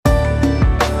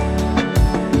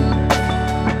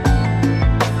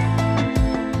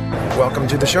Welcome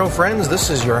to the show, friends. This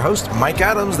is your host, Mike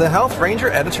Adams, the Health Ranger,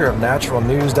 editor of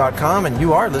naturalnews.com, and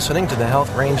you are listening to the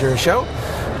Health Ranger Show.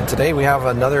 And today we have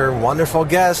another wonderful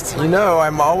guest. You know,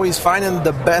 I'm always finding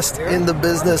the best in the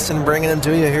business and bringing them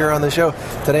to you here on the show.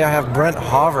 Today I have Brent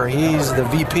Hauver. He's the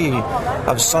VP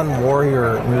of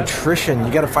SunWarrior Nutrition.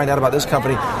 You got to find out about this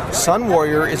company.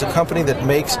 SunWarrior is a company that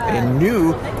makes a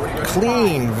new,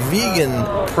 clean,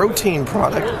 vegan protein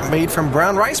product made from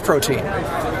brown rice protein.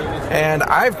 And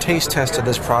I've taste tested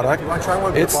this product.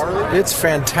 It's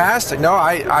fantastic. No,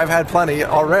 I've had plenty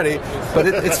already, but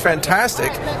it's fantastic.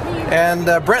 And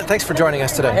Brent, thanks for joining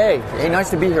us today. Hey, nice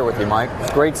to be here with you, Mike.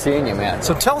 It's great seeing you, man.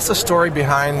 So tell us the story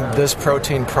behind this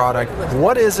protein product.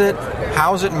 What is it?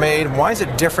 How is it made? Why is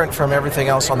it different from everything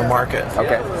else on the market?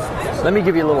 Okay. Let me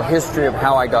give you a little history of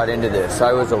how I got into this.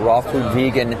 I was a raw food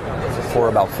vegan for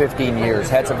about 15 years.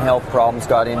 Had some health problems,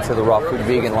 got into the raw food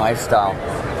vegan lifestyle,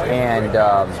 and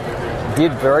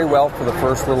did very well for the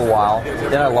first little while.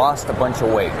 Then I lost a bunch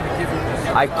of weight.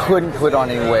 I couldn't put on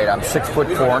any weight. I'm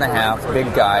 6'4.5",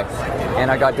 big guy, and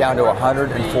I got down to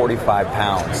 145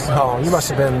 pounds. Oh, you must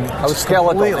have been. I was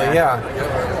skeletal, man.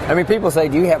 Yeah. I mean, people say,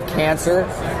 "Do you have cancer?"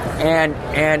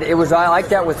 And it was I like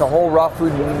that with the whole raw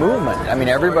food movement. I mean,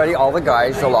 everybody, all the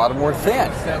guys, a lot of them were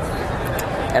thin.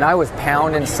 And I was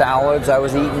pounding salads, I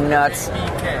was eating nuts,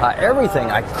 everything.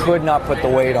 I could not put the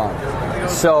weight on.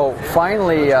 So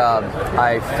finally,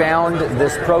 I found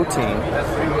this protein,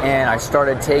 and I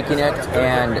started taking it,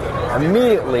 and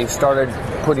immediately started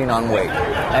putting on weight.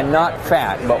 And not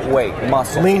fat, but weight,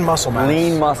 muscle. Lean muscle mass.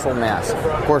 Lean muscle mass.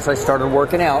 Of course, I started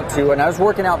working out, too, and I was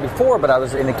working out before, but I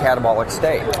was in a catabolic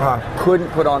state. Couldn't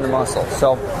put on the muscle.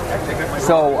 So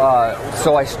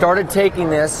I started taking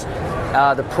this.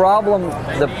 The problem,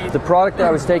 the product that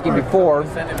I was taking before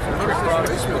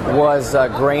was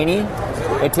grainy.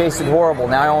 It tasted horrible.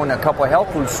 Now I own a couple of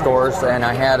health food stores, and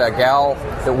I had a gal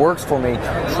that works for me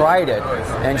tried it,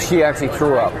 and she actually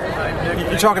threw up.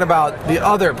 You're talking about the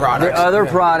other products. The other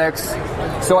products.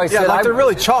 So I said, they're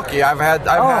really chalky. I've had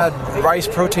rice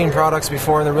protein products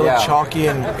before, and they're really chalky,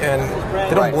 and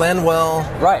they don't blend well.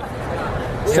 Right.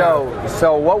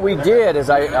 So what we did is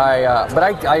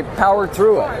I powered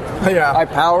through it. Yeah. I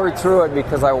powered through it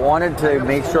because I wanted to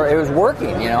make sure it was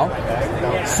working, you know.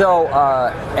 So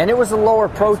and it was a lower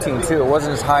protein too. It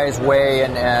wasn't as high as whey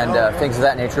and things of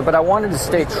that nature. But I wanted to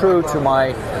stay true to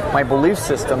my belief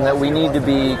system that we need to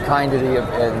be kind to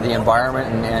the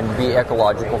environment and be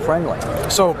ecological friendly.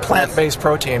 So plant-based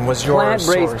protein was your plant-based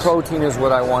source. Protein is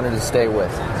what I wanted to stay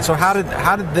with. So how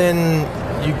did then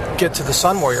you get to the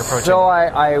SunWarrior protein? So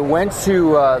I went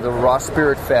to the Raw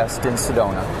Spirit Fest in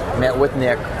Sedona, met with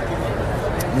Nick.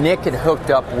 Nick had hooked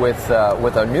up with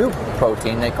a new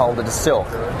protein. They called it a silk.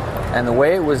 And the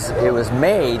way it was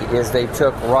made is they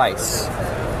took rice.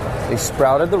 They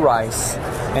sprouted the rice,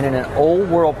 and in an old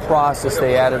world process,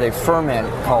 they added a ferment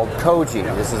called koji.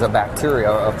 This is a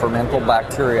bacteria, a fermentable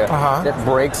bacteria that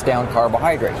breaks down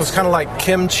carbohydrates. So it's kind of like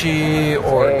kimchi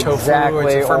or tofu.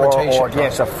 It's a fermentation.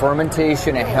 Yes, a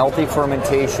fermentation, a healthy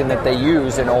fermentation that they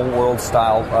use in old world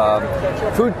style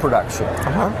food production.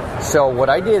 So what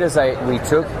I did is they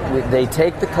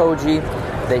take the koji,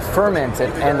 they ferment it,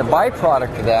 and the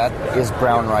byproduct of that is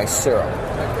brown rice syrup,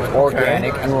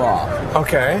 organic and raw.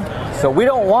 Okay. So we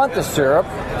don't want the syrup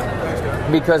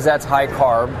because that's high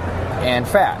carb and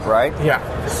fat, right? Yeah.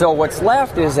 So what's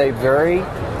left is a very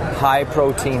high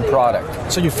protein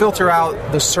product. So you filter out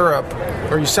the syrup,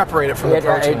 or you separate it from the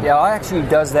protein? It actually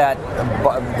does that.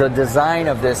 The design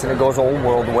of this, and it goes old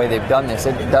world the way they've done this,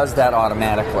 it does that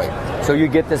automatically. So you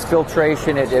get this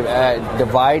filtration, it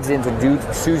divides into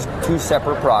two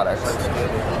separate products.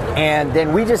 And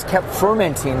then we just kept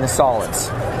fermenting the solids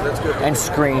and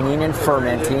screening and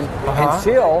fermenting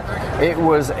until it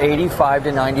was 85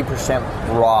 to 90%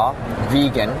 raw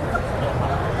vegan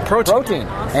protein.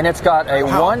 And it's got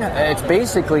it's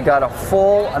basically got a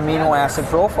full amino acid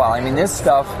profile. I mean, this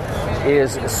stuff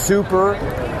is super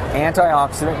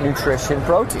antioxidant nutrition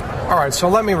protein. All right, so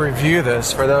let me review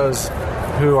this for those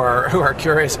who are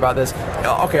curious about this.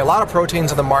 Okay, a lot of proteins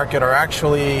in the market are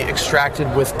actually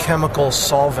extracted with chemical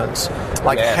solvents,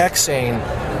 like hexane.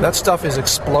 That stuff is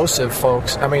explosive,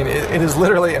 folks. I mean, it is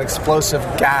literally an explosive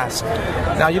gas.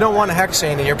 Now, you don't want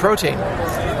hexane in your protein.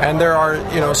 And there are,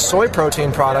 soy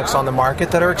protein products on the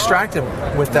market that are extracted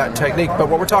with that technique. But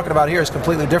what we're talking about here is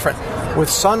completely different. With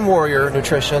SunWarrior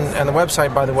Nutrition, and the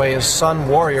website, by the way, is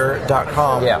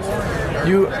SunWarrior.com. Yeah.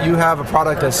 You have a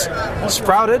product that's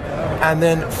sprouted and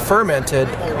then fermented,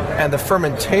 and the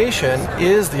fermentation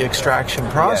is the extraction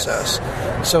process.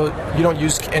 Yes. So you don't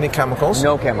use any chemicals.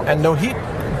 No chemicals. And no heat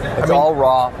It's all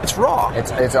raw. It's raw.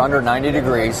 It's under 90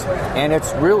 degrees, and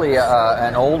it's really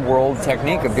an old world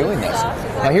technique of doing this.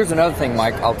 Now, here's another thing,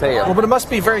 Mike. I'll tell you. Well, but it must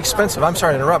be very expensive. I'm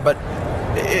sorry to interrupt, but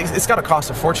it's got to cost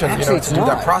a fortune, Actually, to do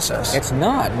that process. It's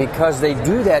not, because they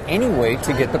do that anyway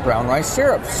to get the brown rice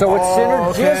syrup. So it's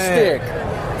synergistic.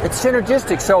 Okay. It's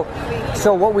synergistic.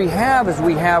 So what we have is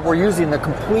we're using the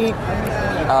complete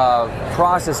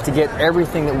process to get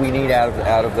everything that we need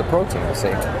out of the protein. You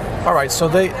see. All right. So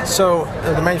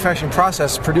the manufacturing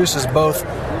process produces both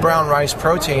brown rice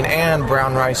protein and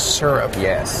brown rice syrup.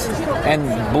 Yes.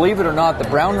 And believe it or not, the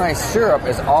brown rice syrup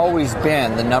has always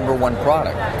been the number one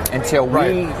product until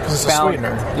we found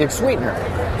it's a sweetener.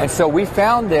 And so we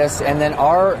found this, and then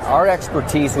our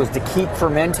expertise was to keep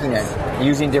fermenting it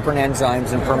using different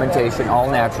enzymes and fermentation, all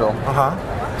natural,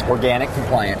 organic,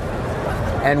 compliant.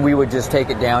 And we would just take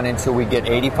it down until we get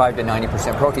 85 to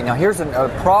 90% protein. Now, here's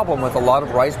a problem with a lot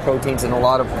of rice proteins and a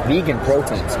lot of vegan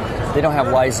proteins. They don't have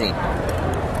lysine.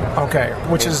 Okay,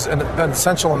 which is an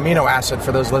essential amino acid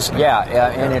for those listening. Yeah,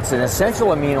 and it's an essential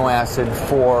amino acid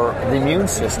for the immune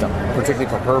system, particularly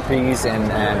for herpes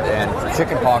and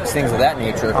chickenpox, things of that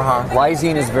nature.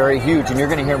 Lysine is very huge, and you're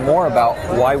going to hear more about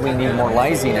why we need more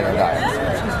lysine in our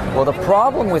diet. Well, the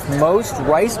problem with most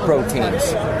rice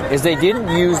proteins is they didn't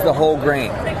use the whole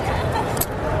grain.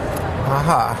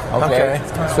 Okay.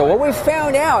 So what we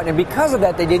found out, and because of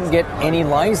that, they didn't get any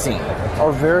lysine,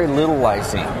 or very little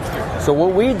lysine. So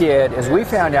what we did is we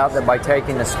found out that by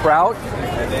taking the sprout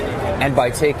and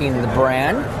by taking the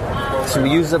bran, so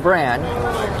we use the bran,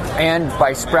 and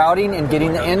by sprouting and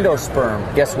getting the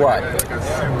endosperm, guess what?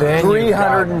 Then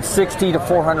 360 to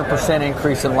 400%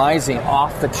 increase in lysine,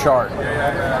 off the chart.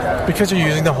 Because you're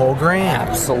using the whole grain.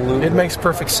 Absolutely. It makes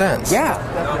perfect sense. Yeah.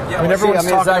 I mean, everyone's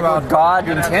talking it's like about what God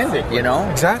intended, you know?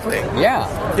 Exactly. Yeah.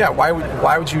 Yeah.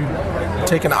 Why would you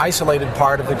take an isolated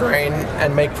part of the grain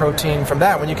and make protein from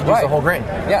that when you can use the whole grain?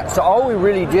 Yeah. So all we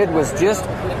really did was just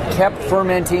kept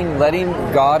fermenting, letting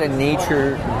God and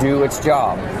nature do its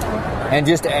job, and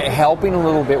just helping a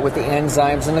little bit with the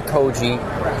enzymes and the koji,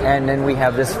 and then we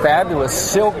have this fabulous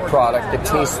silk product that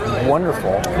tastes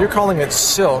wonderful. You're calling it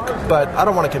silk, but I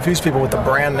don't want to confuse people with the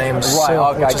brand name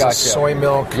silk, which is a soy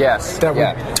milk that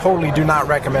we totally do not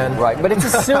recommend. Right, but it's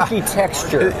a silky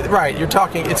texture. Right, you're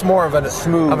talking, it's more of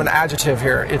an adjective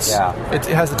here. It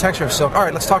has the texture of silk. All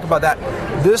right, let's talk about that.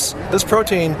 This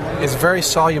protein is very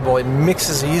soluble. It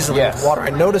mixes easily with water.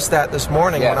 I noticed that this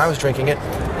morning when I was drinking it.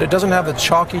 It doesn't have the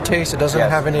chalky taste. It doesn't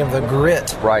have any of the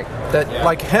grit. Right. That,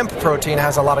 like hemp protein,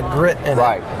 has a lot of grit in it.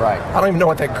 Right. I don't even know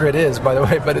what that grit is, by the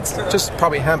way, but it's just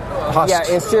probably hemp husks. Yeah,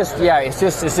 it's just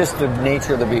the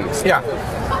nature of the beast. Yeah.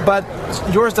 But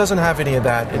yours doesn't have any of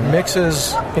that. It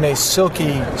mixes in a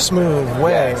silky, smooth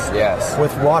way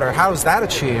with water. How is that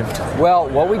achieved? Well,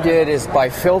 what we did is by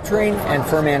filtering and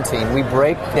fermenting, we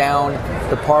break down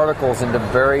the particles into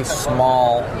very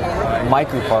small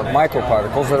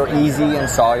microparticles that are easy and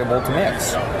soluble to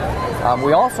mix.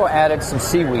 We also added some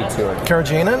seaweed to it.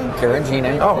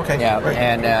 Carrageenan. Oh, okay. Yeah, great.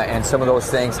 and some of those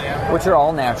things, which are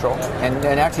all natural and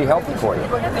actually healthy for you.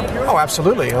 Oh,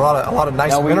 absolutely. A lot of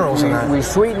nice minerals in that. We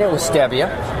sweeten it with stevia,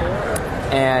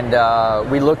 and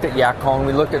we looked at yak cone,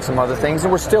 we looked at some other things,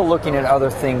 and we're still looking at other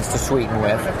things to sweeten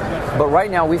with. But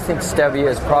right now, we think stevia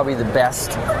is probably the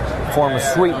best form of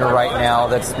sweetener right now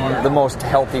that's the most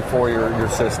healthy for your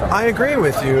system. I agree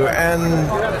with you,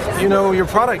 and your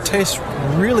product tastes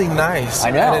really nice.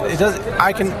 I know. And it does.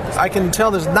 I can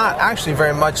tell there's not actually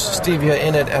very much stevia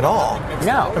in it at all.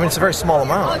 No. I mean, it's a very small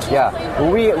amount. Yeah.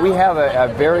 Well, we have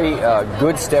a very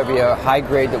good stevia, high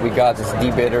grade that we got that's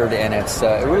debittered, and it's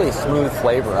a really smooth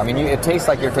flavor. I mean, it tastes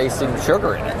like you're tasting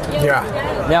sugar in it. Yeah.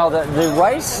 Now, the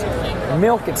rice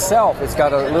milk itself, it's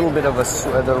got a little bit of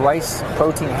the rice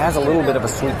protein has a little bit of a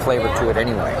sweet flavor to it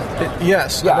anyway.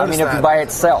 Yes. Yeah, I mean, if by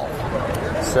itself.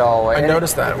 So I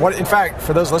noticed that. In fact,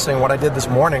 for those listening, what I did this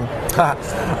morning,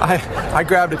 I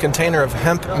grabbed a container of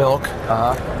hemp milk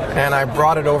and I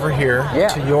brought it over here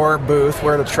to your booth.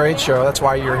 We're at a trade show. That's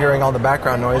why you're hearing all the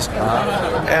background noise.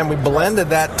 And we blended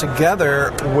that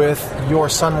together with your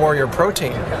SunWarrior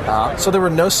protein. So there were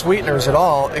no sweeteners at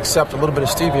all except a little bit of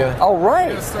stevia. Oh,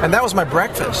 right. And that was my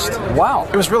breakfast. Wow.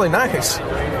 It was really nice.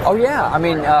 Oh, yeah. I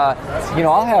mean,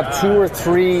 I'll have 2 or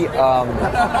 3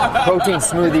 protein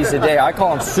smoothies a day. I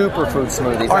call them superfood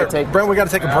smoothies. All right, Brent, we got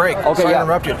to take a break. Okay, Sorry to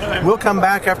interrupt you. We'll come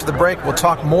back after the break. We'll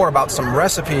talk more about some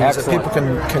recipes that people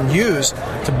can use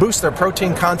to boost their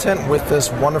protein content with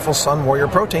this wonderful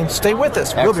SunWarrior protein. Stay with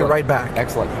us. We'll be right back.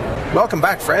 Excellent. Welcome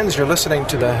back, friends. You're listening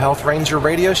to the Health Ranger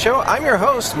Radio Show. I'm your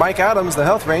host, Mike Adams, the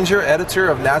Health Ranger, editor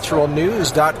of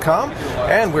NaturalNews.com,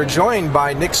 and we're joined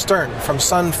by Nick Stern from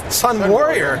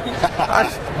SunWarrior.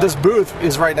 This booth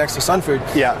is right next to SunFood,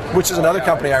 which is another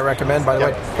company I recommend, by the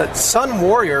way. That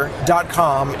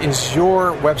SunWarrior.com is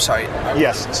your website.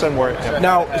 Yes, SunWarrior. Yep.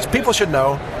 Now, people should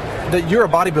know that you're a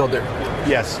bodybuilder.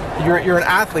 Yes. You're an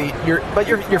athlete, but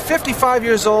you're 55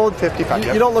 years old. 55,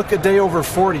 You don't look a day over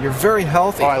 40. You're very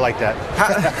healthy. Oh, I like that.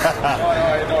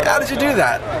 How did you do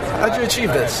that? How did you achieve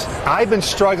this? I've been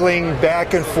struggling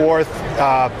back and forth.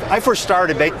 I first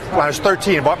started when I was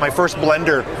 13. I bought my first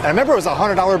blender. I remember it was a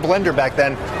 $100 blender back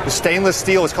then. It was stainless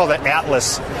steel. It was called an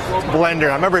Atlas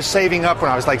blender. I remember saving up when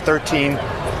I was like 13.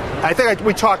 I think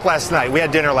we talked last night. We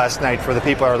had dinner last night for the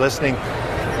people who are listening.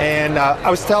 And I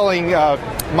was telling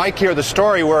Mike here the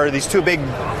story where these two big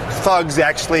thugs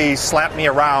actually slapped me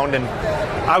around, and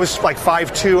I was like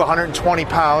 5'2", 120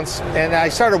 pounds, and I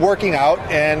started working out,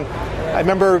 and I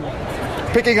remember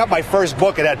picking up my first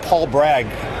book. It had Paul Bragg.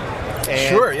 And,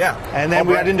 sure, yeah. And then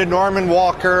we got into Norman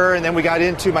Walker, and then we got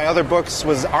into my other books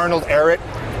was Arnold Ehret.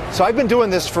 So I've been doing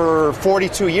this for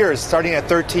 42 years, starting at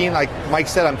 13. Like Mike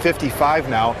said, I'm 55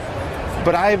 now.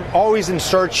 But I'm always in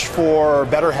search for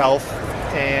better health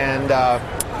and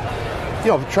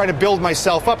trying to build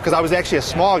myself up, because I was actually a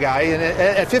small guy, and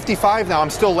at 55 now I'm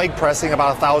still leg pressing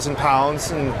about 1,000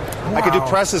 pounds, and I could do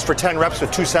presses for 10 reps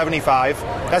with 275.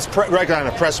 That's regular on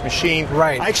a press machine.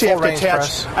 Right. I actually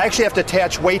have to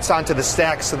attach weights onto the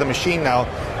stacks of the machine now,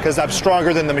 because I'm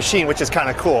stronger than the machine, which is kind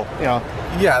of cool. Yeah,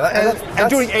 I'm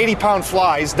doing 80-pound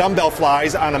flies, dumbbell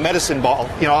flies on a medicine ball,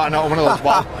 on one of those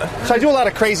balls. So I do a lot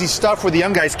of crazy stuff where the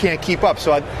young guys can't keep up.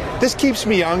 So this keeps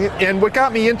me young. And what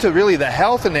got me into really the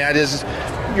health in that is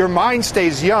your mind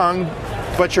stays young,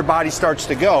 but your body starts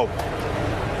to go.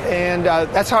 And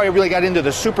that's how I really got into the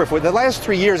superfood. The last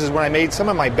 3 years is when I made some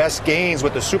of my best gains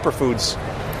with the superfoods.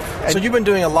 So you've been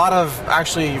doing a lot of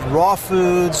actually raw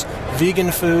foods,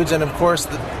 vegan foods, and of course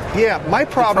my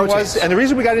problem was, and the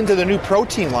reason we got into the new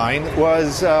protein line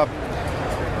was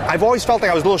I've always felt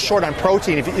like I was a little short on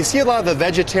protein. If you see a lot of the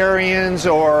vegetarians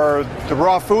or the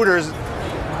raw fooders,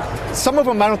 some of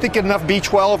them I don't think get enough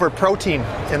B12 or protein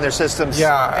in their systems.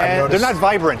 Yeah, and they're not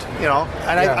vibrant, And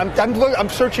I'm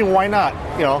searching why not.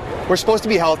 We're supposed to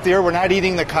be healthier. We're not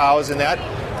eating the cows and that.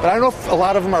 But I don't know if a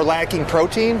lot of them are lacking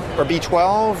protein or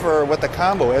B12 or what the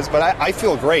combo is. But I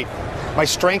feel great. My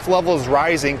strength level is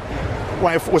rising.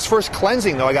 When I was first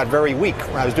cleansing, though, I got very weak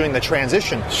when I was doing the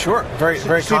transition. Sure, very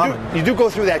common. You do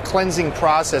go through that cleansing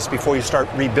process before you start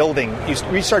rebuilding.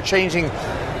 You start changing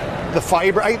the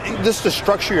fiber. Just the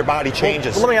structure of your body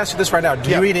changes. Well, let me ask you this right now.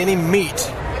 Do you eat any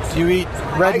meat? Do you eat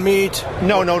red meat?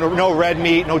 No red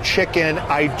meat, no chicken.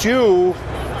 I do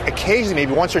occasionally,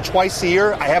 maybe once or twice a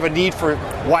year, I have a need for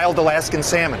wild Alaskan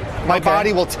salmon. My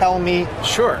body will tell me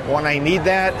when I need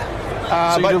that.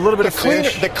 So you do a little bit of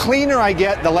fish. The cleaner I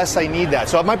get, the less I need that.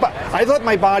 So I let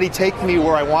my body take me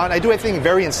where I want. I do everything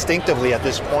very instinctively at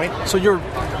this point. So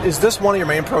is this one of your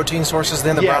main protein sources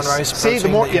then, the brown rice protein?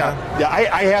 See,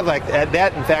 I have like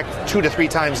that, in fact, 2 to 3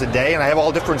 times a day, and I have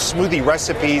all different smoothie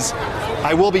recipes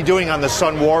I will be doing on the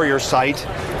SunWarrior site.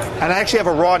 And I actually have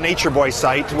a Raw Nature Boy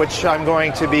site, which I'm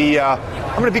going to be,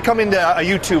 I'm going to become into a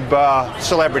YouTube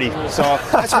celebrity. So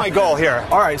that's my goal here.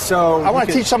 All right, so I want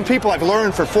to teach some people. I've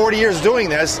learned for 40 years doing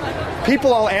this.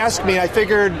 People all ask me, I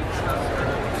figured,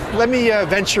 let me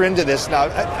venture into this now.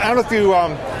 I don't know if you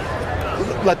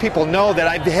let people know that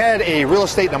I've had a real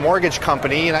estate and a mortgage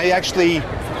company, and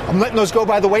I'm letting those go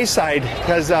by the wayside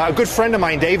because a good friend of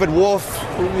mine, David Wolf,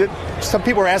 some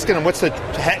people are asking him what's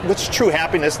true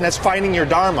happiness, and that's finding your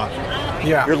dharma,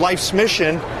 your life's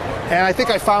mission. And I think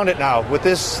I found it now with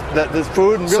this, the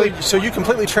food. And really, so you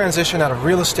completely transitioned out of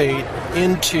real estate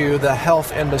into the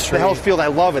health industry. The health field, I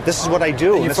love it. This is what I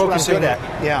do. And this is what I'm good at.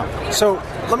 Yeah. So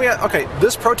let me,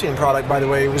 this protein product, by the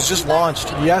way, was just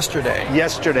launched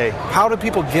yesterday. How do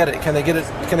people get it? Can they get it?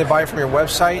 Can they buy it from your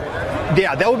website?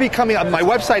 Yeah, that will be coming up. My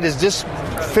website is just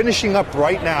finishing up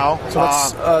right now. So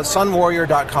that's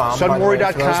SunWarrior.com.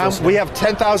 SunWarrior.com. We have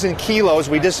 10,000 kilos.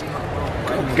 We just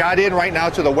got in right now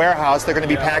to the warehouse. They're going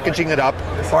to be packaging it up.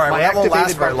 All right, that won't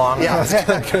last very long. Yeah.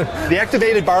 The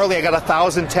activated barley, I got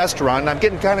 1,000 test run. I'm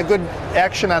getting kind of good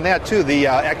action on that too, the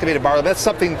activated barley. That's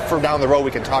something for down the road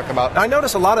we can talk about. I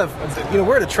notice a lot of,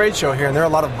 we're at a trade show here, and there are a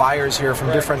lot of buyers here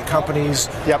from different companies,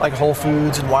 like Whole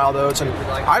Foods and Wild Oats, and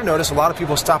I've noticed a lot of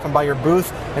people stopping by your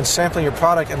booth and sampling your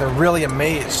product, and they're really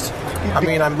amazed. I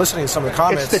mean, I'm listening to some of the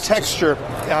comments. It's the texture.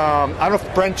 I don't know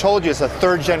if Brent told you, it's a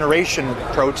third generation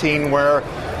protein where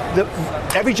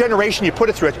every generation you put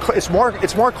it through, it's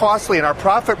more costly, and our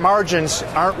profit margins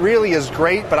aren't really as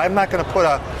great. But I'm not going to put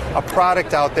a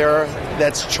product out there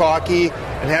that's chalky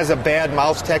and has a bad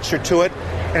mouth texture to it,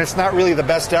 and it's not really the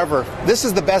best ever. This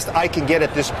is the best I can get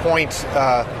at this point.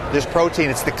 This protein,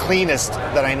 it's the cleanest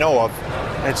that I know of,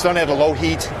 and it's done at a low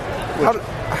heat.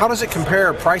 How does it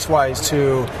compare price-wise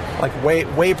to like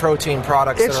whey protein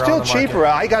products? It's that are still on the market? cheaper.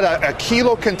 I got a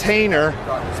kilo container,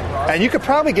 and you could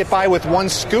probably get by with one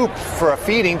scoop for a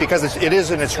feeding because it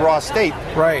is in its raw state.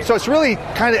 Right. So it's really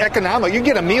kind of economical. You can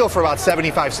get a meal for about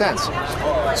 75 cents.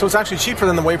 So it's actually cheaper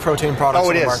than the whey protein products Oh,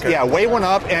 it on the is. market. Yeah, whey went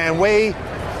up, and whey.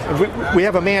 We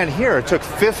have a man here. It took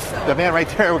fifth. The man right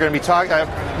there. We're going to be talking.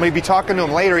 Maybe talking to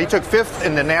him later. He took fifth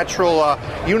in the natural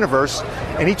universe,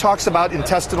 and he talks about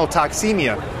intestinal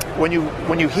toxemia. When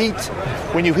you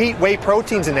heat whey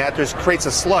proteins in that, creates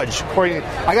a sludge.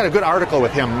 I got a good article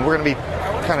with him. We're going to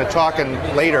be kind of talking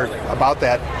later about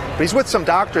that. But he's with some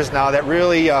doctors now that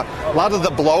really a lot of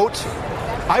the bloat.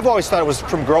 I've always thought it was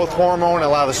from growth hormone and a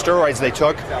lot of the steroids they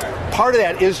took. Part of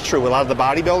that is true, a lot of the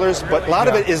bodybuilders, but a lot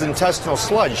of it is intestinal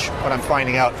sludge, what I'm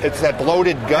finding out. It's that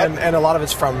bloated gut. And a lot of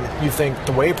it's from, you think,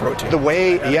 the whey protein. The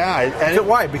whey, yeah. And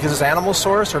why? Because it's animal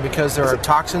source or because there are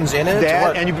toxins in it?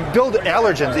 That, and you build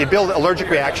allergens, you build allergic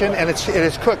reaction, and it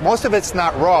is cooked. Most of it's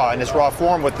not raw in its raw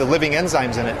form with the living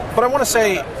enzymes in it. But I want to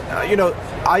say,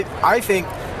 I think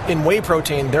in whey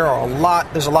protein,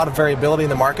 there's a lot of variability in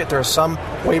the market. There are some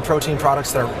whey protein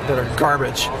products that are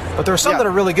garbage, but there are some that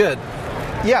are really good.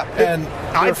 Yeah, and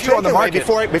I've few on the market.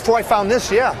 Before I found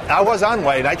this, I was on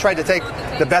whey, and I tried to take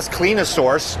the best, cleanest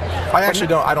source.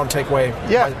 I don't take whey.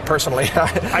 Personally.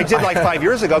 I did like 5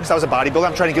 years ago because I was a bodybuilder.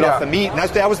 I'm trying to get off the meat, and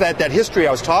that was that history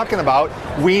I was talking about,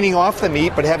 weaning off the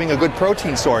meat but having a good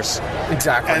protein source.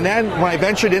 Exactly. And then when I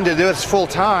ventured into this full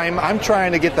time, I'm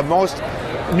trying to get the most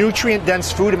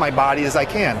nutrient-dense food in my body as I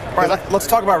can. All right, let's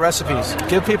talk about recipes.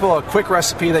 Give people a quick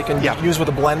recipe they can use with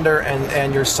a blender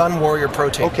and your SunWarrior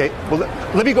protein. Okay, well,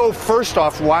 let me go first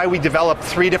off why we developed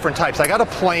 3 different types. I got a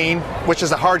plain, which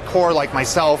is a hardcore like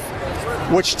myself,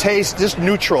 which tastes just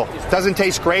neutral. Doesn't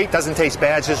taste great, doesn't taste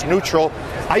bad, it's just neutral.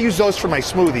 I use those for my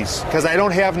smoothies because I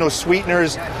don't have no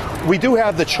sweeteners. We do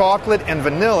have the chocolate and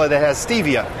vanilla that has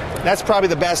stevia. That's probably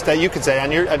the best that you could say.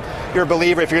 And you're a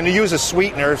believer. If you're going to use a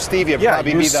sweetener, stevia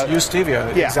probably use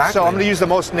stevia. Yeah, exactly. So I'm going to use the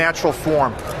most natural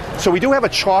form. So we do have a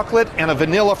chocolate and a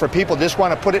vanilla for people who just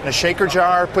want to put it in a shaker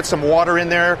jar, put some water in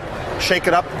there, shake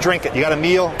it up, drink it. You got a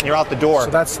meal, and you're out the door.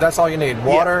 So that's all you need.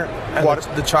 Water and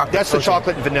the chocolate. That's protein. The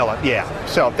chocolate and vanilla, yeah.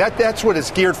 So that's what it's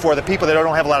geared for, the people that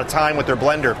don't have a lot of time with their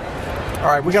blender. All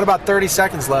right, we got about 30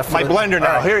 seconds left. My blender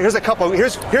now. Right. Here's a couple.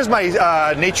 Here's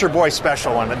my Nature Boy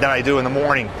special one that I do in the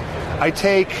morning. I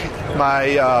take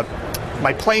my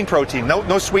plain protein,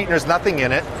 no sweeteners, nothing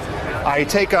in it. I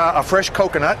take a fresh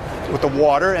coconut with the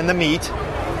water and the meat,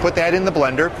 put that in the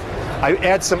blender. I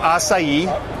add some acai,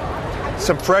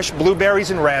 some fresh blueberries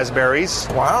and raspberries.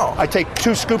 Wow. I take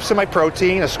 2 scoops of my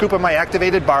protein, a scoop of my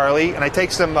activated barley, and I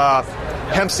take some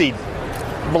hemp seed.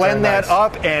 Blend that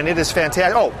up, and it is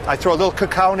fantastic. Oh, I throw a little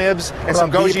cacao nibs and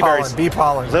some goji berries. Bee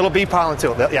pollen. Little bee pollen,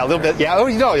 too. Yeah, a little bit.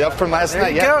 Yeah, from last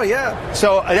night. There you go.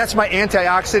 So that's my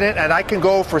antioxidant, and I can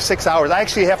go for 6 hours. I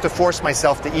actually have to force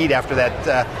myself to eat after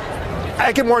that.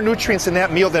 I get more nutrients in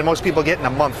that meal than most people get in a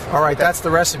month. All right, that's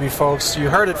the recipe, folks. You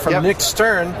heard it from Nick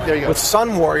Stern with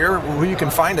SunWarrior, who you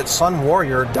can find at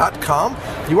SunWarrior.com.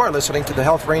 You are listening to The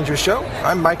Health Ranger Show.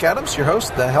 I'm Mike Adams, your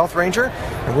host, The Health Ranger,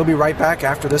 and we'll be right back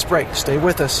after this break. Stay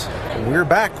with us. We're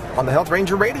back on The Health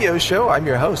Ranger Radio Show. I'm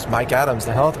your host, Mike Adams,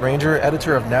 The Health Ranger,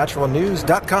 editor of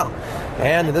NaturalNews.com.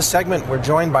 And in this segment, we're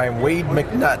joined by Wade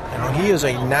McNutt. And he is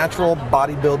a natural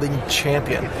bodybuilding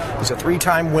champion. He's a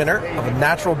 3-time winner of the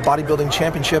Natural Bodybuilding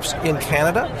Championships in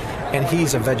Canada. And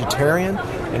he's a vegetarian,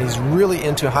 and he's really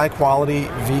into high-quality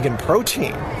vegan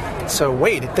protein. So,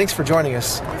 Wade, thanks for joining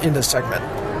us in this segment.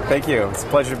 Thank you. It's a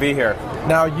pleasure to be here.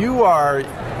 Now,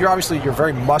 you're obviously a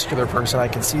very muscular person. I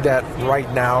can see that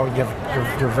right now.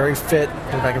 You're very fit.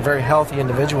 You're like a very healthy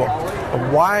individual.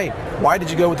 Why did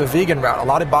you go with the vegan route? A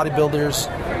lot of bodybuilders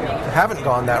haven't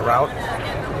gone that route.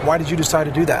 Why did you decide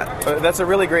to do that? That's a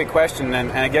really great question,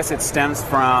 and I guess it stems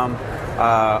from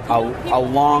a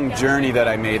long journey that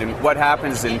I made. And what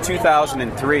happens in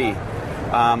 2003,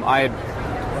 I had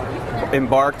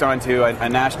embarked onto a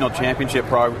national championship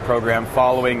program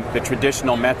following the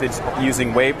traditional methods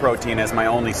using whey protein as my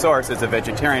only source. As a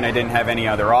vegetarian, I didn't have any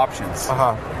other options.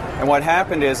 And what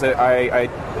happened is that I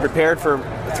prepared for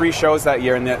 3 shows that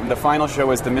year, and the final show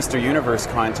was the Mr. Universe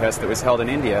contest that was held in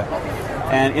India.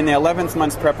 And in the 11th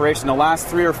month's preparation, the last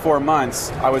 3 or 4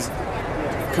 months, I was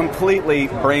completely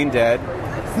brain dead.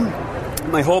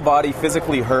 my whole body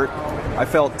physically hurt. I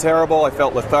felt terrible. I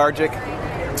felt lethargic.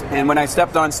 And when I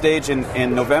stepped on stage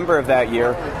in November of that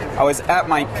year, I was at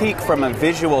my peak from a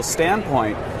visual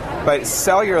standpoint, but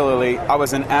cellularly, I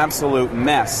was an absolute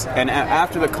mess. And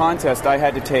after the contest, I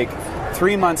had to take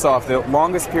 3 months off, the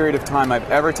longest period of time I've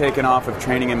ever taken off of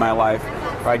training in my life.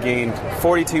 I gained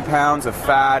 42 pounds of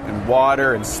fat and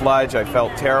water and sludge. I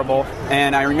felt terrible.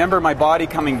 And I remember my body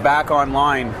coming back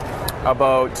online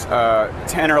about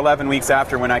 10 or 11 weeks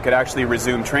after, when I could actually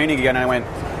resume training again. And I went,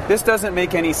 this doesn't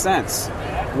make any sense.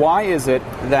 Why is it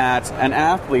that an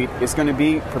athlete is going to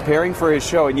be preparing for his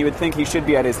show, and you would think he should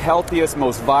be at his healthiest,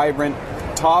 most vibrant,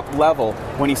 top level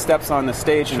when he steps on the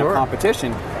stage in a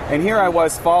competition? And here I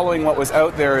was following what was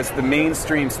out there as the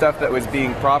mainstream stuff that was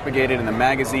being propagated in the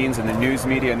magazines and the news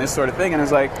media and this sort of thing, and I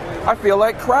was like, I feel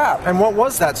like crap. And what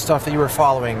was that stuff that you were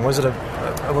following? Was it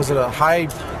a high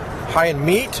in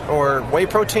meat or whey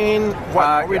protein?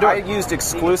 What were you doing? I used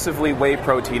exclusively whey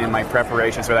protein in my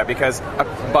preparations for that, because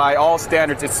by all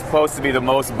standards it's supposed to be the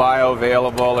most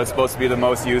bioavailable, it's supposed to be the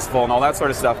most useful and all that sort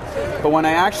of stuff. But when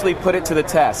I actually put it to the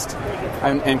test,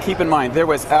 and keep in mind, there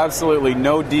was absolutely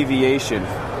no deviation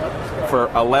for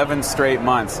 11 straight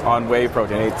months on whey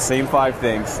protein. I ate the same 5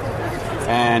 things.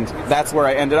 And that's where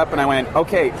I ended up, and I went,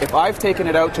 okay, if I've taken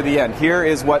it out to the end, here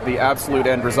is what the absolute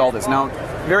end result is. Now,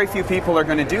 very few people are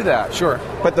going to do that. Sure.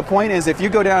 But the point is, if you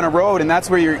go down a road and that's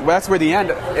where the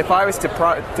end, if I was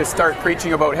to start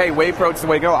preaching about, hey, whey protein's the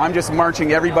way to go, I'm just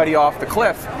marching everybody off the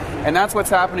cliff. And that's what's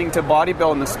happening to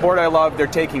bodybuilding, the sport I love. They're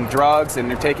taking drugs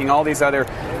and they're taking all these other,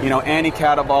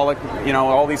 anti-catabolic,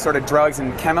 all these sort of drugs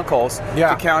and chemicals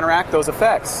to counteract those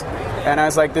effects. And I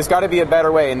was like, there's got to be a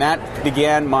better way. And that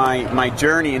began my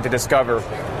journey to discover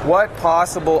what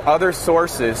possible other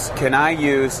sources can I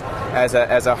use as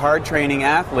a hard training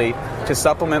athlete to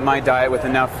supplement my diet with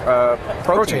enough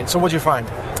protein. So what'd you find?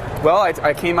 Well,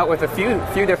 I came up with a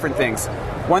few different things.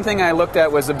 One thing I looked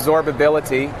at was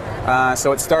absorbability.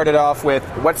 So it started off with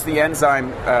what's the enzyme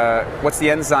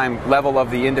level of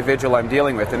the individual I'm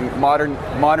dealing with, and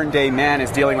modern day man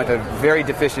is dealing with a very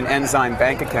deficient enzyme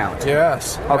bank account.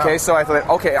 Yes. Okay, so I thought,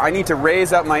 okay, I need to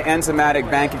raise up my enzymatic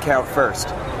bank account first.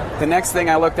 The next thing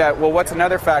I looked at, well, what's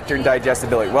another factor in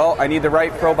digestibility? Well, I need the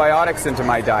right probiotics into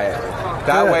my diet.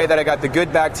 That way, that I got the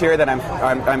good bacteria, that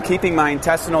I'm keeping my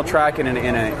intestinal tract in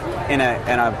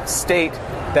a state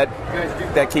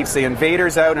that keeps the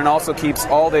invaders out and also keeps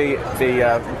all the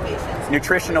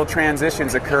nutritional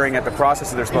transitions occurring at the process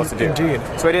that they're supposed to do. Indeed.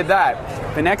 So I did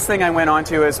that. The next thing I went on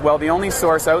to is, well, the only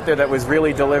source out there that was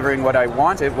really delivering what I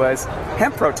wanted was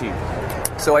hemp protein.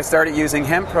 So I started using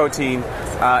hemp protein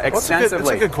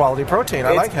extensively. It's a good quality protein.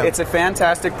 I like hemp. It's a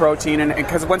fantastic protein, and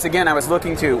because once again, I was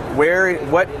looking to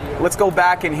let's go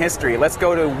back in history. Let's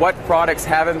go to what products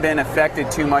haven't been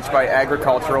affected too much by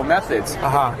agricultural methods.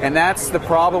 And that's the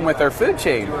problem with our food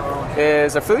chain.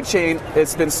 Is a food chain,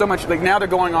 it's been so much, like now they're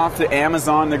going off to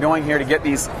Amazon, they're going here to get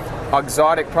these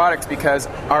exotic products because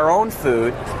our own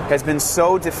food has been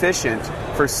so deficient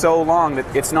for so long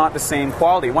that it's not the same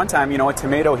quality. One time, a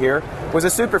tomato here was a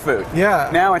superfood. Yeah.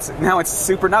 Now it's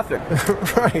super nothing.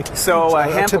 Right. So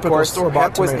hemp, of course,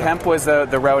 hemp was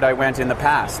the route I went in the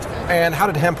past. And how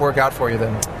did hemp work out for you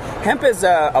then? Hemp is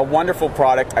a wonderful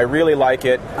product. I really like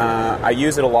it. I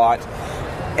use it a lot.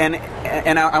 And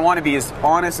I want to be as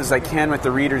honest as I can with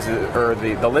the readers or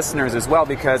the listeners as well,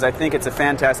 because I think it's a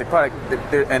fantastic product.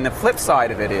 And the flip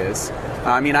side of it is,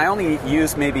 I only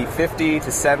use maybe 50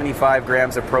 to 75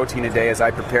 grams of protein a day as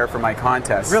I prepare for my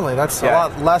contest. Really? That's a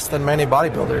lot less than many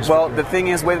bodybuilders. Well, the thing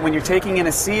is, when you're taking in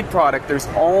a seed product, there's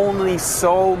only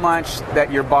so much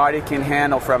that your body can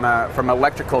handle from an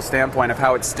electrical standpoint of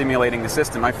how it's stimulating the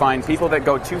system. I find people that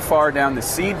go too far down the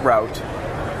seed route,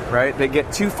 right? They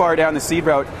get too far down the seed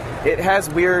route. It has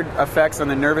weird effects on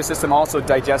the nervous system, also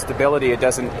digestibility.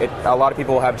 A lot of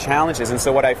people will have challenges. And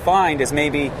so what I find is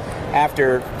maybe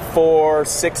after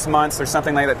 4-6 months or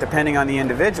something like that, depending on the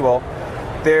individual,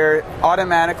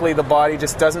 automatically the body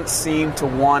just doesn't seem to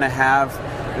want to have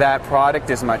that product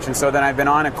as much. And so then I've been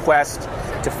on a quest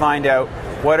to find out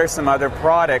what are some other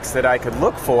products that I could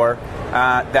look for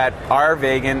that are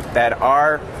vegan, that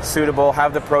are suitable,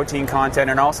 have the protein content,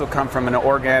 and also come from an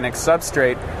organic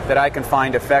substrate that I can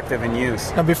find effective and use.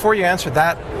 Now, before you answer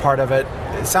that part of it,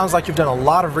 it sounds like you've done a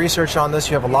lot of research on this.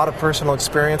 You have a lot of personal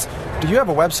experience. Do you have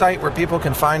a website where people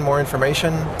can find more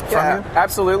information from you?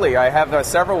 Absolutely. I have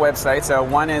several websites.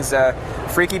 One is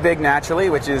Freaky Big Naturally,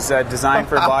 which is designed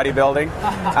for bodybuilding.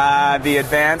 The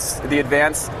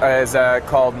advanced is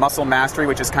called Muscle Mastery,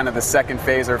 which is kind of the second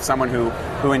phase of someone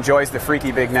who enjoys the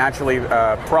Freaky Big Naturally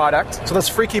product. So that's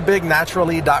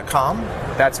freakybignaturally.com?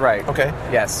 That's right. Okay.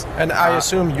 Yes. And I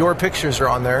assume your pictures are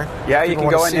on there. Yeah, you can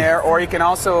go in see. there, or you can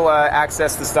also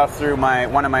access the stuff through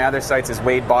one of my other sites is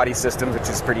Wade Body Systems, which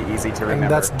is pretty easy to remember.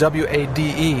 And that's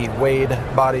WADE,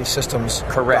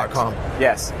 WadeBodySystems.com.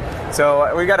 Yes.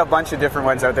 So we got a bunch of different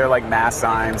ones out there, like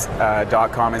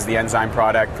massymes.com is the enzyme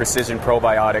product, Precision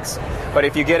Probiotics. But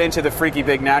if you get into the freaky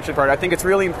big natural part, I think it's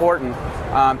really important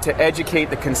to educate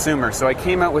the consumer. So I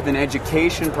came out with an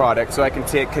education product so I can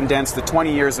condense the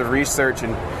 20 years of research,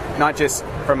 and not just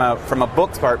from a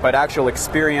book part, but actual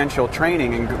experiential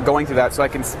training and going through that, so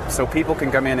people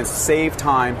can come in and save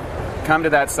time, come to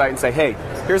that site and say, hey,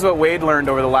 here's what Wade learned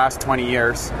over the last 20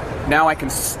 years. Now I can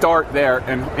start there,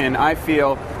 and I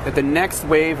feel that the next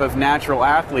wave of natural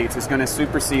athletes is going to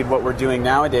supersede what we're doing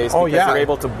nowadays, because they're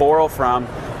able to borrow from,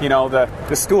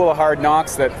 the school of hard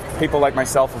knocks that people like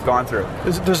myself have gone through.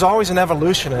 There's always an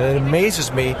evolution, and it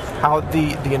amazes me how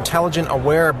the intelligent,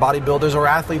 aware bodybuilders or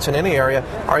athletes in any area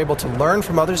are able to learn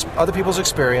from other people's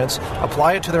experience,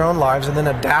 apply it to their own lives, and then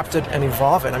adapt it and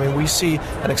evolve it. I mean, we see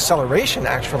an acceleration,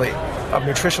 actually, of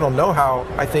nutritional know-how,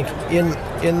 I think, in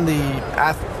the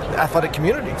athletic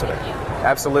community today.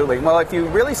 Absolutely. Well, if you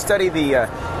really study the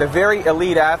very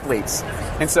elite athletes,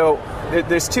 and so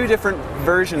there's two different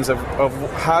versions of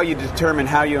how you determine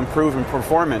how you improve in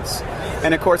performance.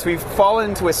 And of course, we've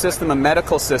fallen into a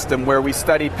medical system where we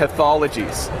study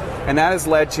pathologies, and that has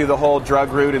led to the whole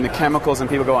drug route and the chemicals and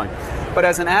people going. But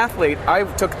as an athlete, I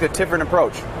took the different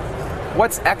approach.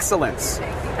 What's excellence?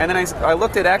 And then I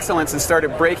looked at excellence and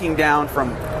started breaking down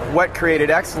from what created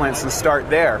excellence and start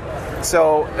there.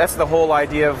 So that's the whole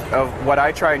idea of what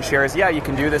I try and share is, you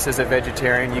can do this as a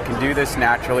vegetarian, you can do this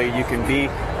naturally, you can be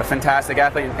a fantastic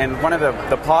athlete. And one of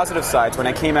the positive sides, when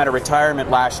I came out of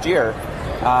retirement last year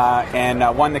and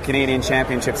won the Canadian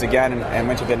Championships again and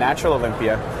went to the Natural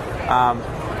Olympia,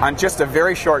 on just a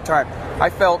very short time, I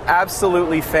felt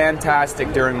absolutely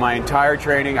fantastic during my entire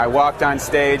training. I walked on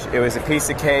stage, it was a piece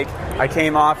of cake. I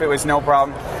came off, it was no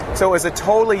problem. So it was a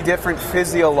totally different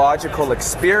physiological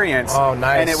experience. Oh,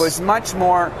 nice. And it was much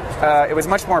more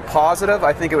positive.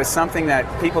 I think it was something that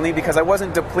people need, because I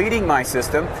wasn't depleting my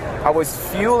system. I was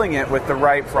fueling it with the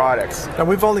right products. Now,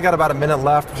 we've only got about a minute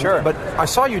left. Sure. But I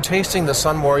saw you tasting the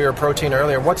SunWarrior protein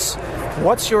earlier.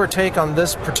 What's your take on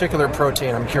this particular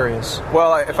protein? I'm curious.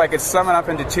 Well, if I could sum it up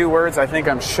into 2 words, I think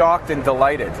I'm shocked and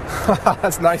delighted.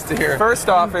 That's nice to hear. First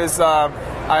off is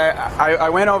I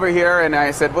went over here and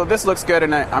I said, well, this looks good,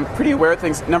 and I'm pretty aware of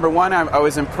things. Number one, I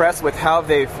was impressed with how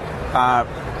they've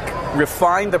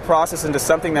refined the process into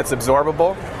something that's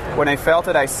absorbable. When I felt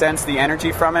it, I sensed the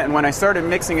energy from it, and when I started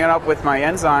mixing it up with my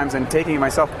enzymes and taking it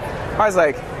myself, I was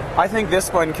like, I think this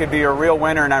one could be a real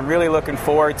winner, and I'm really looking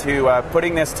forward to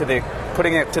putting it to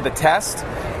the test,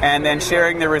 and then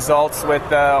sharing the results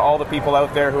with all the people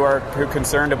out there who are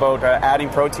concerned about adding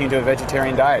protein to a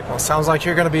vegetarian diet. Well, sounds like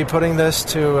you're going to be putting this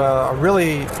to a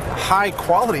really high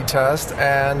quality test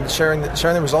and sharing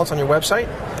the results on your website.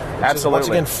 Absolutely. Once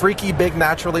again,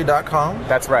 freakybignaturally.com.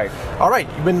 That's right. All right,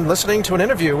 you've been listening to an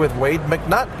interview with Wade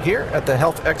McNutt here at the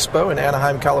Health Expo in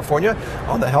Anaheim, California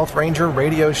on the Health Ranger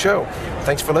radio show.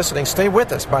 Thanks for listening. Stay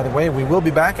with us. By the way, we will be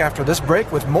back after this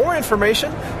break with more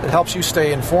information that helps you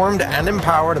stay informed and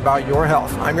empowered about your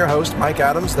health. I'm your host, Mike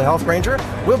Adams, the Health Ranger.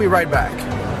 We'll be right back.